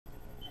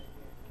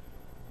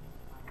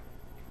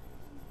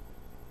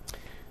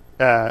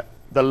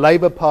the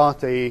Labour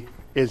Party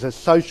is a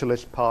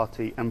socialist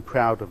party and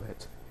proud of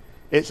it.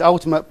 Its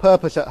ultimate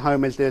purpose at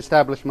home is the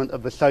establishment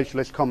of the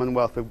socialist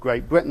Commonwealth of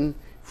Great Britain,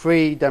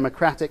 free,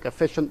 democratic,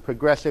 efficient,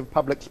 progressive,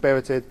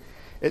 public-spirited,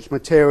 its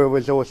material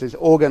resources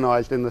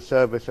organised in the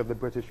service of the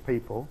British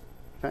people.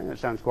 Okay, that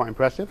sounds quite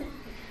impressive.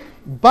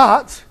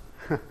 But,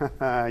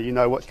 you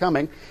know what's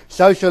coming,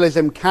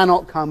 socialism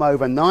cannot come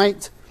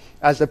overnight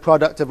as the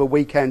product of a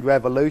weekend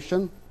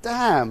revolution.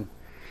 Damn.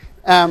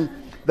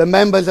 The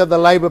members of the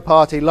Labour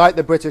Party, like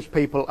the British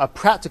people, are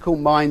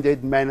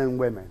practical-minded men and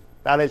women.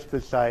 That is to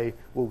say,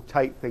 we'll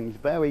take things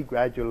very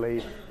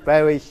gradually,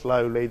 very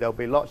slowly. There'll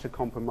be lots of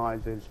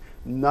compromises.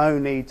 No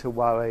need to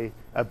worry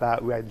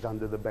about reds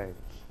under the beds.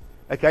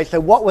 Okay, so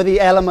what were the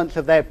elements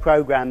of their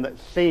programme that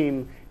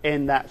seem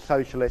in that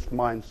socialist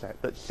mindset,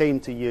 that seem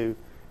to you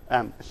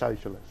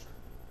socialist?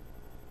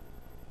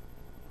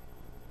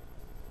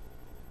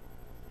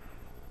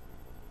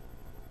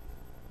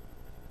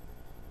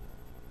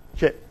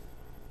 Chip.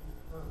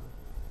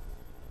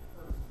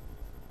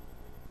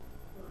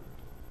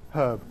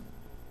 Herb.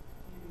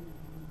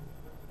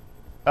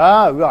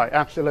 Ah, right,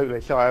 absolutely.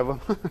 Sorry.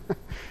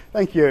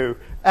 Thank you.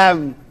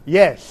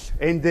 Yes,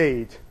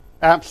 indeed.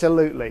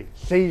 Absolutely.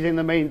 Seizing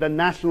the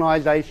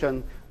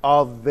nationalisation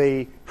of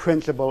the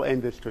principal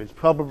industries.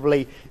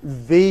 Probably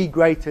the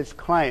greatest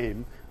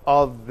claim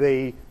of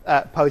the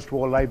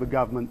post-war Labour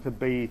government to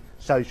be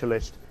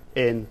socialist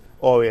in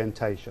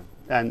orientation.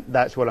 And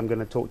that's what I'm going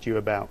to talk to you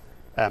about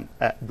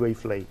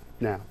briefly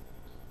now.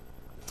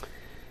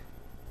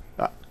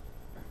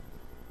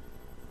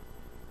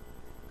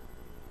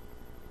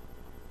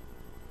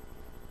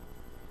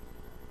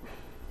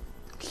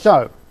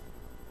 So,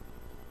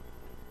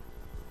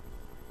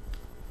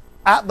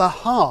 at the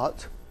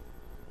heart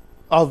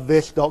of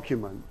this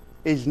document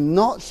is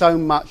not so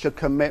much a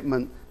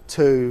commitment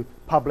to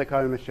public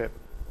ownership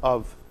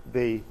of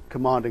the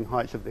commanding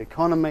heights of the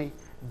economy,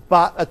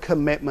 but a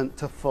commitment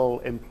to full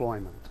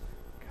employment.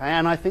 Okay?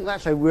 And I think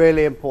that's a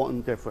really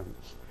important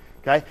difference.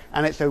 Okay?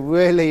 And it's a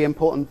really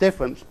important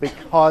difference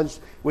because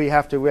we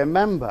have to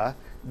remember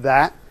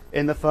that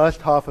in the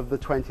first half of the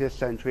 20th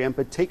century, and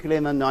particularly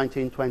in the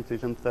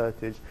 1920s and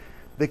 30s,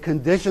 the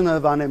condition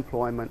of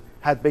unemployment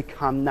had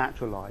become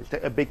naturalized.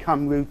 It had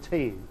become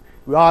routine,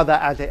 rather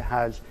as it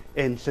has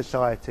in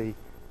society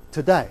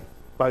today,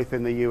 both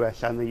in the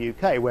US and the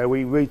UK, where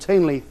we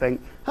routinely think,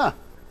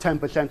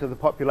 10% of the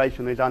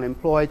population is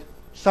unemployed,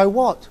 so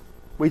what?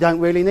 We don't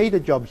really need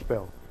a jobs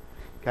bill.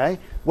 Okay?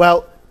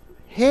 Well,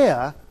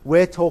 here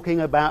we're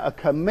talking about a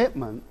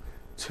commitment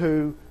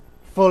to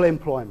full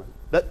employment,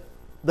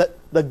 that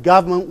the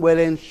government will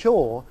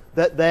ensure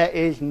that there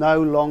is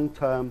no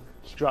long-term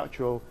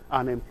structural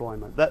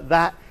unemployment,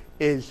 that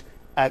is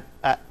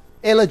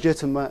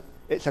illegitimate,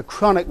 it's a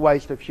chronic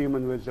waste of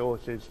human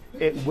resources,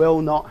 it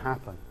will not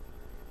happen.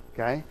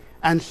 Okay?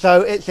 And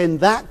so it's in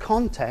that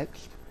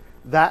context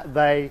that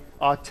they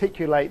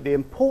articulate the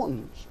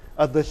importance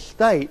of the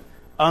state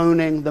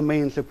owning the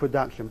means of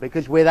production,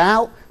 because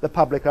without the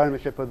public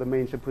ownership of the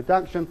means of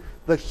production,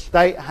 the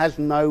state has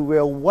no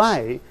real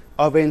way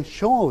of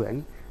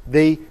ensuring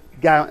the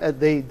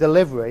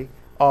delivery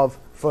of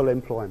full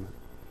employment.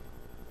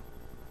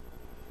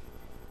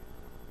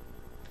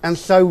 And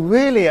so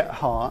really at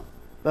heart,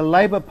 the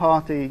Labour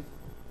Party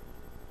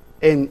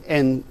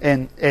in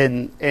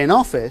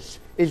office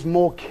is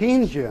more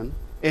Keynesian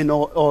in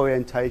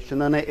orientation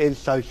than it is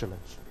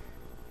socialist.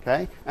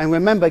 Okay? And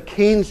remember,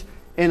 Keynes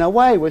in a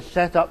way was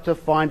set up to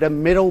find a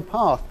middle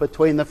path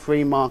between the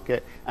free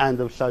market and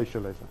of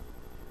socialism.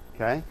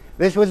 Okay?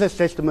 This was a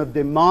system of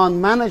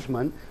demand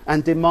management,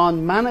 and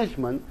demand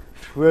management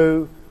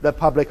through the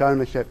public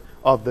ownership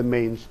of the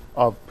means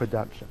of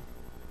production.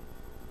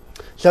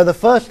 So the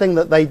first thing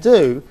that they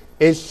do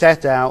is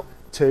set out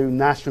to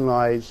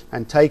nationalise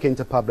and take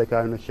into public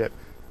ownership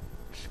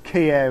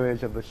key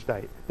areas of the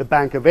state. The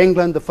Bank of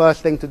England, the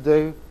first thing to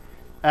do,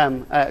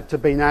 to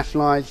be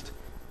nationalised.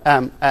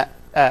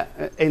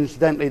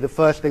 Incidentally, the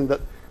first thing that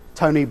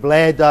Tony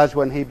Blair does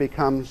when he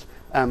becomes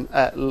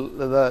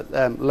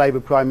the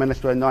Labour Prime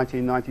Minister in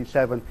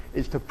 1997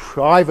 is to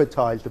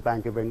privatise the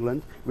Bank of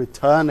England,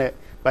 return it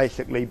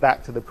basically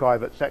back to the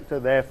private sector,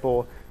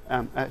 therefore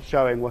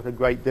showing what a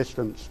great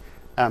distance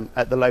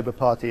the Labour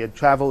Party had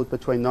travelled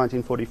between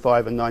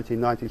 1945 and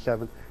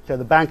 1997. So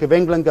the Bank of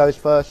England goes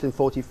first in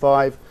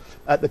 45.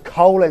 The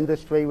coal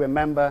industry,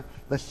 remember,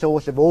 the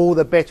source of all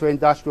the bitter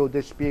industrial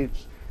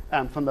disputes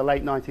from the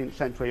late 19th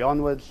century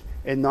onwards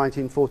in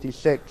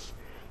 1946.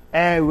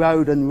 Air,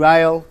 road and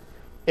rail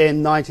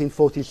in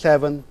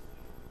 1947.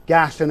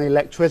 Gas and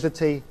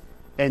electricity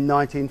in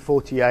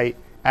 1948.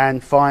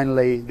 And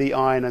finally, the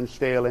iron and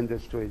steel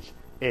industries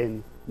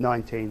in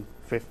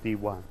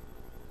 1951.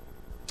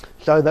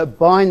 So that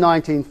by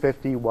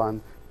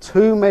 1951,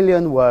 2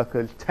 million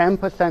workers,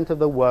 10% of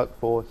the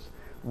workforce,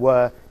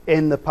 were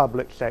in the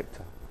public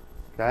sector,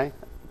 okay?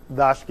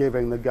 Thus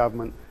giving the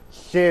government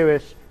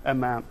serious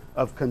amount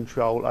of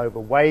control over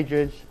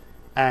wages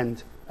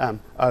and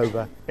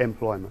over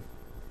employment.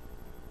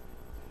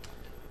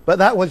 But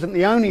that wasn't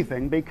the only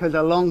thing, because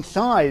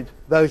alongside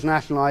those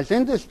nationalised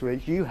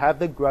industries, you have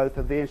the growth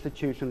of the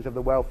institutions of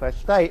the welfare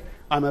state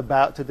I'm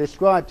about to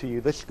describe to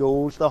you. The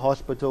schools, the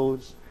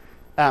hospitals,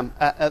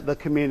 the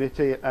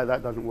community,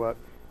 that doesn't work.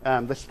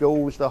 The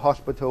schools, the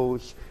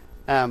hospitals,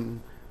 the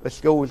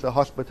schools, the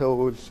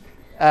hospitals,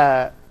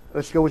 the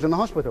schools and the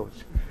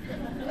hospitals.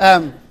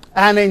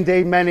 And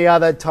indeed many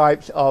other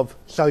types of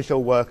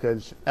social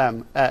workers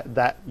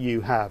that you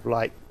have,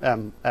 like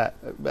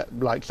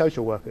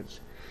social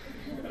workers.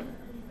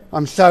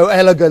 I'm so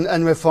elegant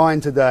and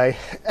refined today.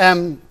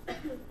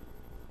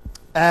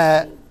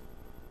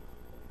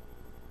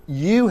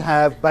 You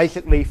have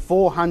basically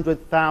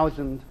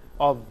 400,000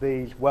 of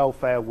these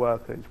welfare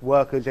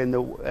workers in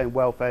the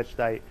welfare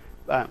state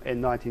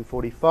in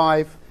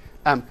 1945,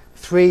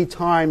 3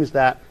 times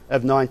that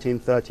of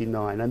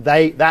 1939, and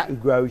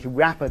that grows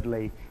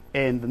rapidly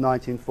in the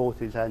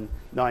 1940s and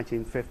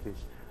 1950s.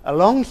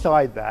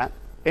 Alongside that,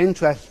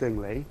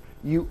 interestingly,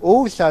 you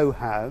also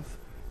have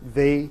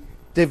the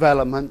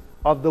development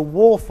of the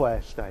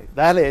warfare state.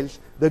 That is,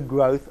 the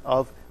growth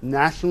of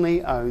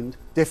nationally owned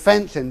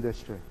defence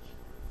industries.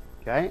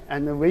 Okay?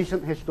 And the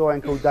recent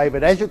historian called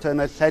David Edgerton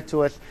has said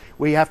to us,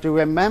 we have to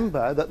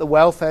remember that the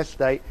welfare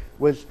state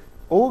was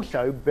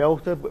also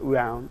built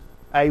around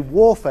a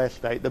warfare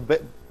state,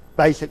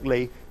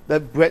 basically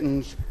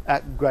Britain's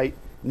great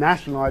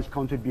nationalised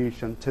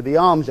contribution to the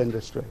arms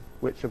industry,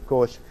 which of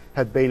course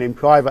had been in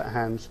private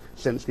hands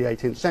since the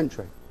 18th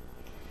century.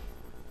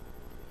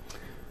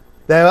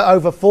 There are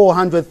over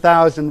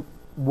 400,000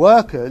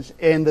 workers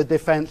in the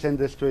defence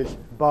industries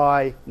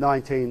by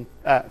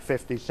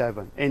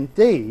 1957.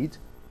 Indeed,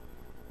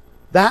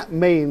 that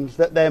means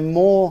that there are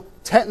more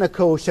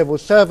technical civil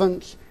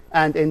servants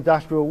and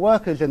industrial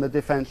workers in the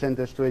defence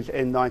industries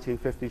in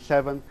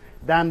 1957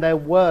 than there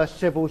were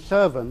civil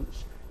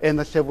servants in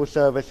the civil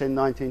service in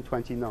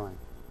 1929.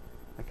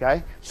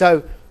 Okay?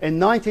 So in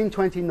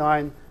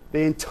 1929,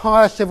 the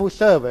entire civil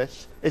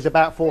service is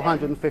about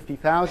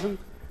 450,000.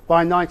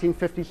 By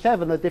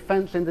 1957, the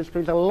defence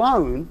industries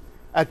alone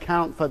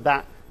account for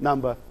that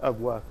number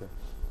of workers.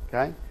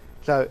 Okay?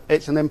 So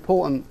it's an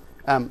important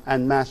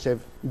and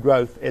massive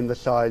growth in the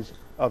size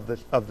of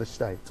the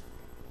state.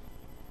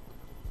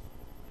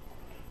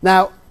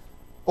 Now,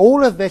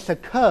 all of this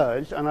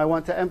occurs, and I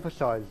want to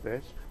emphasize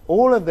this,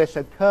 all of this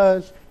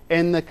occurs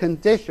in the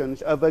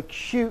conditions of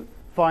acute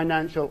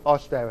financial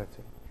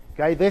austerity.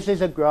 Okay? This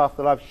is a graph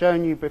that I've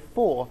shown you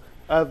before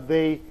of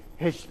the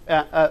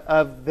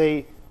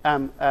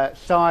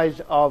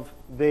size of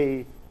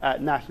the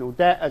national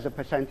debt as a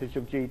percentage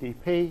of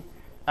GDP,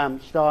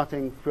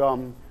 starting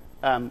from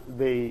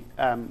the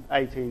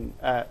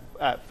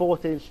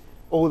 1840s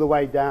all the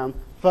way down.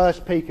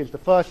 First peak is the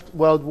First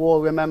World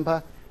War,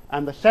 remember,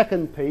 and the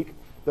second peak,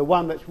 the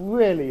one that's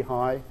really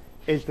high,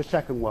 is the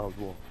Second World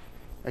War.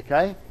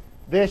 Okay?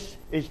 This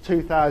is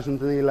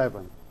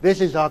 2011.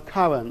 This is our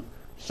current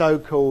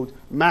so-called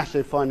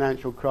massive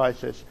financial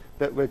crisis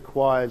that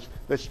requires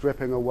the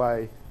stripping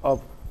away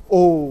of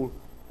all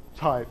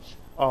types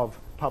of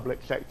public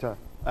sector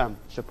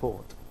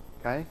support.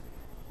 Okay?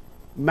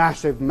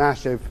 Massive,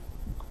 massive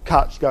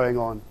cuts going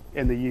on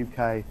in the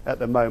UK at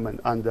the moment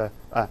under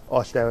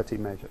austerity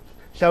measures.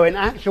 So in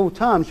actual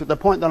terms, the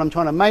point that I'm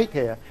trying to make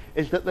here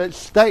is that the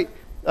state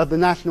of the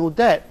national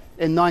debt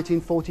in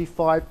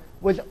 1945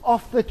 was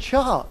off the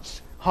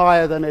charts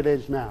higher than it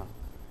is now.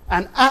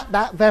 And at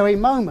that very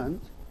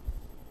moment,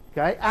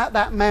 okay, at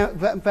that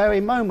very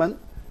moment,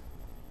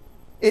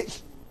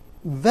 it's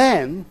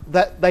then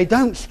that they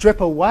don't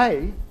strip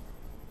away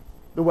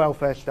the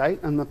welfare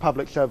state and the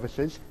public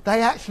services,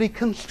 they actually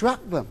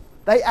construct them.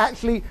 They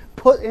actually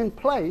put in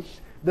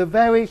place the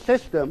very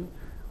system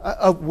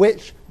of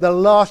which the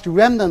last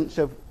remnants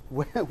of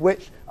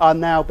which are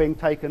now being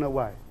taken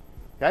away.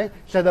 Okay?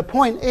 So the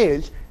point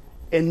is,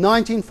 in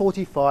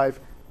 1945,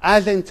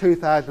 as in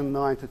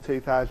 2009 to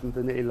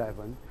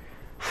 2011,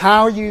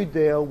 how you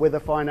deal with a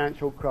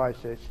financial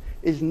crisis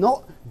is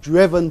not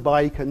driven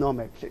by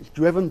economics, it's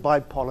driven by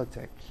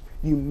politics.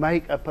 You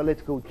make a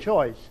political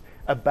choice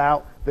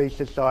about the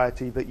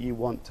society that you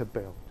want to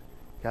build.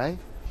 Okay?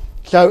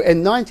 So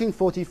in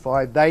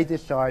 1945, they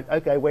decide,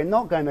 okay, we're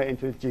not going to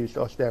introduce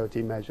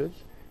austerity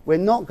measures. We're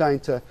not going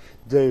to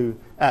do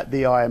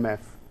the IMF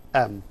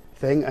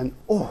thing. And,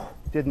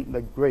 didn't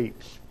the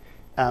Greeks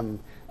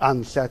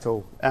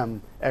unsettle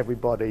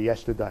everybody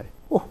yesterday?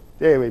 Oh,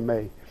 dearie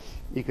me.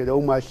 You could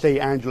almost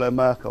see Angela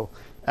Merkel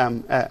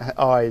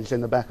eyes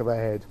in the back of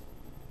her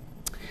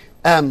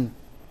head.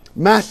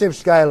 Massive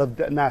scale of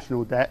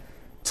national debt.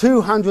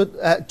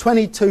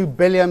 22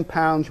 billion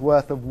pounds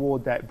worth of war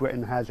debt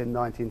Britain has in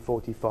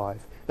 1945.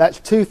 That's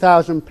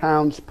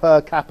 £2,000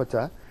 per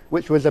capita,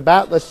 which was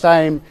about the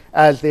same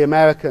as the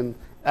American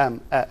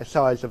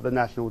size of the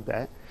national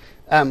debt,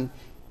 and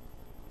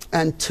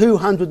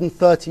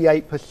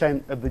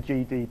 238% of the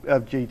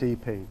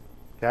GDP.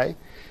 Okay,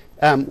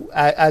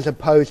 as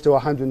opposed to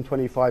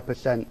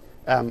 125%.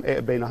 It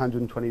had been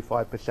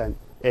 125%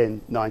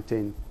 in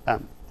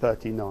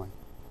 1939.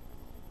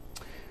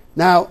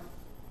 Now,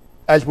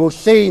 as we'll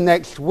see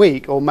next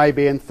week, or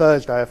maybe in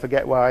Thursday, I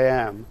forget where I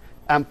am,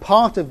 and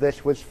part of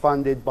this was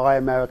funded by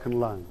American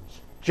loans.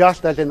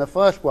 Just as in the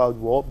First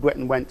World War,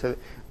 Britain went to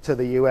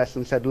the US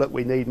and said, look,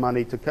 we need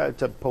money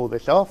to pull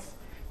this off.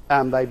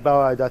 They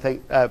borrowed, I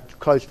think,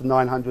 close to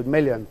 900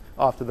 million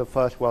after the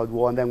First World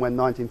War, and then when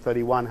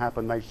 1931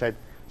 happened, they said,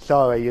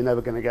 sorry, you're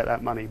never going to get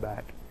that money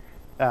back,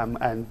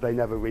 and they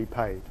never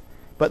repaid.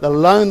 But the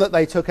loan that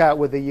they took out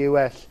with the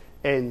US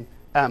in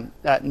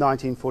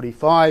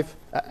 1945,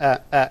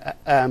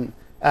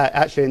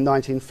 actually in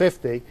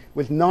 1950,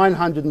 was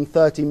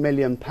 £930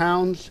 million,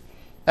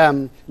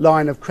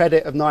 line of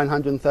credit of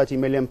 £930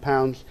 million,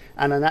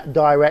 and a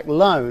direct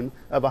loan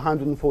of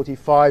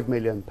 £145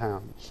 million.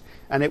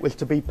 And it was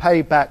to be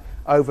paid back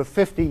over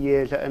 50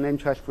 years at an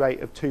interest rate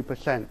of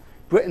 2%.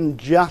 Britain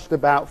just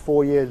about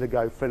 4 years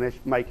ago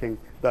finished making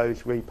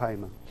those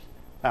repayments.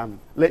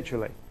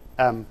 Literally,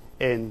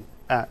 in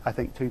I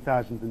think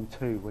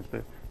 2002 was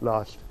the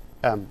last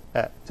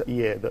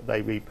year that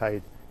they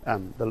repaid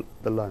the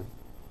loan.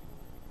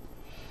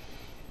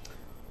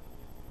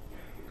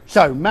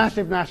 So,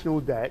 massive national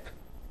debt,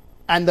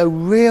 and the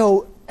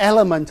real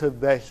element of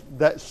this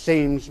that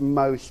seems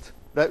most,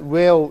 that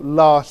real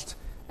last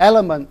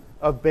element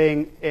of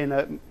being in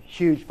a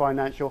huge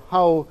financial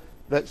hole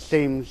that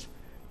seems,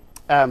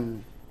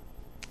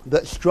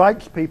 that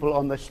strikes people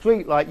on the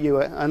street like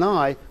you and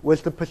I,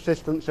 was the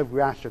persistence of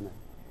rationing.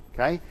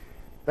 Okay?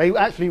 They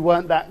actually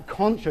weren't that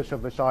conscious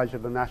of the size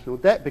of the national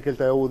debt because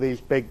there are all these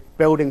big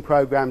building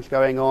programs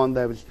going on.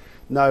 There was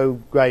no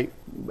great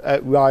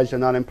rise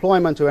in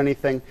unemployment or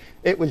anything.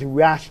 It was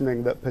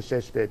rationing that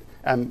persisted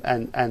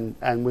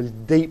and was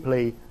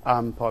deeply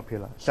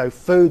unpopular. So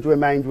food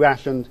remained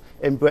rationed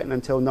in Britain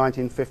until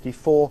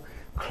 1954.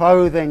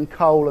 Clothing,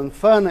 coal and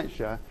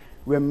furniture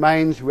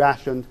remains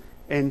rationed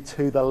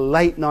into the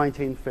late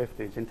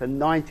 1950s, into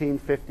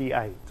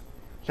 1958.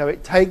 So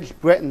it takes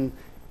Britain,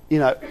 you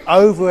know,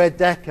 over a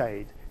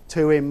decade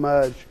to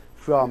emerge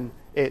from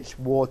its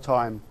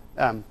wartime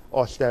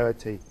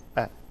austerity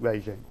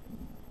regime.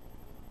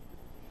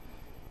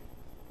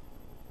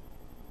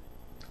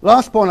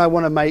 Last point I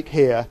want to make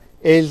here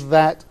is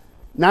that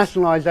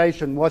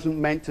nationalisation wasn't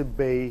meant to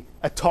be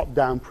a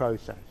top-down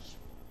process.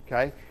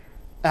 Okay?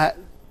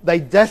 They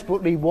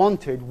desperately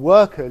wanted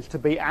workers to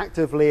be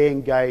actively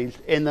engaged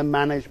in the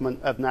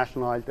management of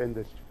nationalised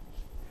industries.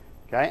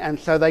 Okay? And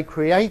so they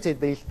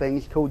created these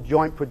things called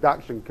Joint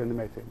Production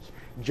Committees,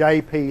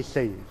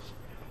 JPCs.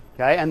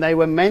 Okay? And they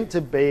were meant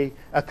to be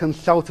a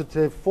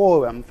consultative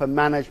forum for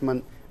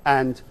management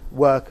and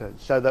workers,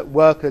 so that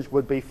workers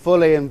would be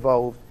fully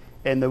involved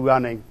in the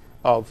running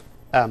of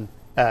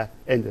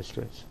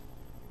industries.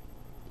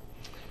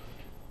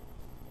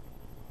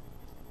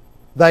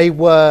 They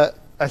were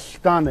a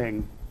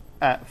stunning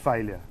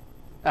failure,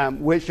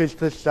 which is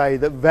to say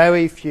that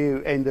very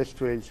few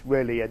industries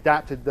really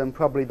adapted them.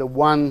 Probably the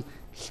one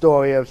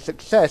story of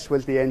success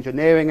was the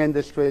engineering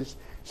industries.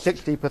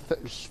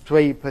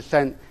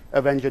 63%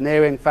 of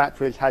engineering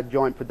factories had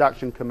joint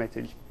production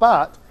committees,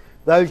 but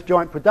those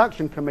joint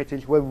production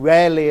committees were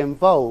rarely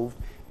involved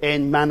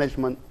in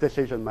management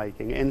decision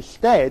making.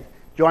 Instead,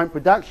 joint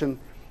production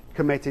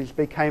committees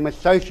became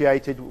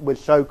associated with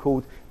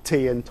so-called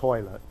tea and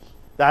toilets.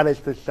 That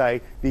is to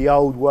say, the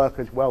old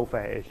workers'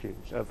 welfare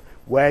issues of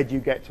where do you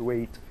get to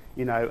eat,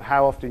 you know,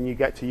 how often you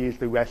get to use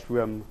the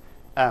restroom,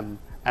 and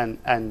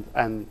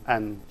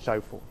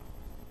so forth.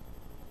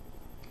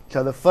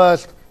 So the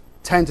first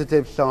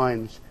tentative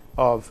signs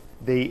of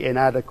the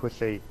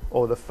inadequacy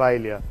or the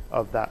failure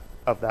of that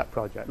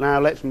project. Now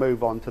let's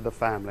move on to the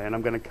family, and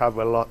I'm going to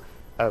cover a lot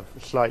of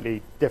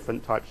slightly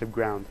different types of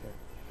ground here.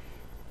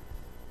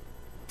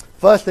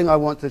 First thing I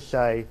want to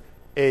say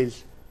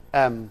is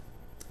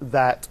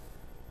that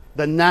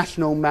the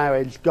National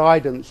Marriage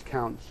Guidance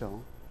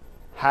Council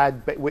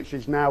had, which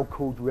is now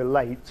called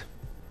Relate,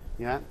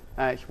 yeah,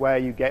 it's where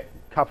you get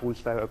couples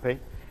therapy,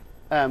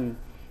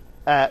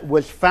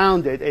 was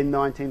founded in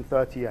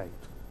 1938.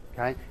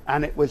 Okay,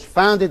 and it was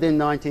founded in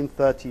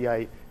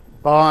 1938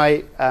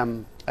 by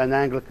an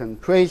Anglican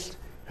priest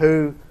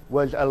who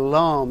was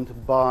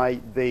alarmed by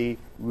the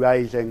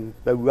rise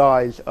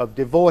of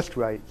divorce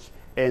rates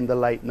in the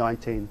late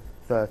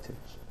 1930s.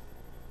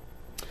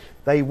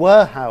 They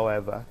were,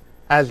 however,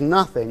 as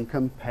nothing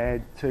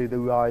compared to the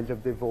rise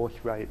of divorce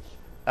rates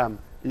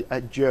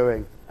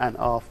during and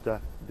after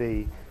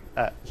the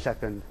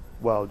Second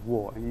World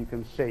War. And you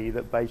can see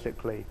that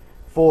basically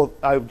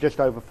just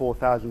over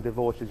 4,000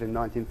 divorces in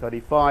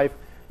 1935,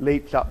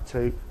 leaps up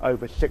to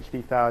over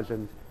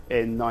 60,000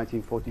 in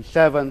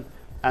 1947,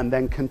 and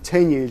then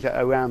continues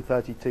at around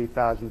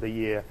 32,000 a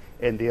year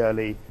in the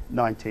early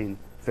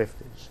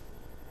 1950s.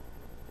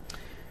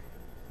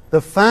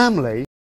 The family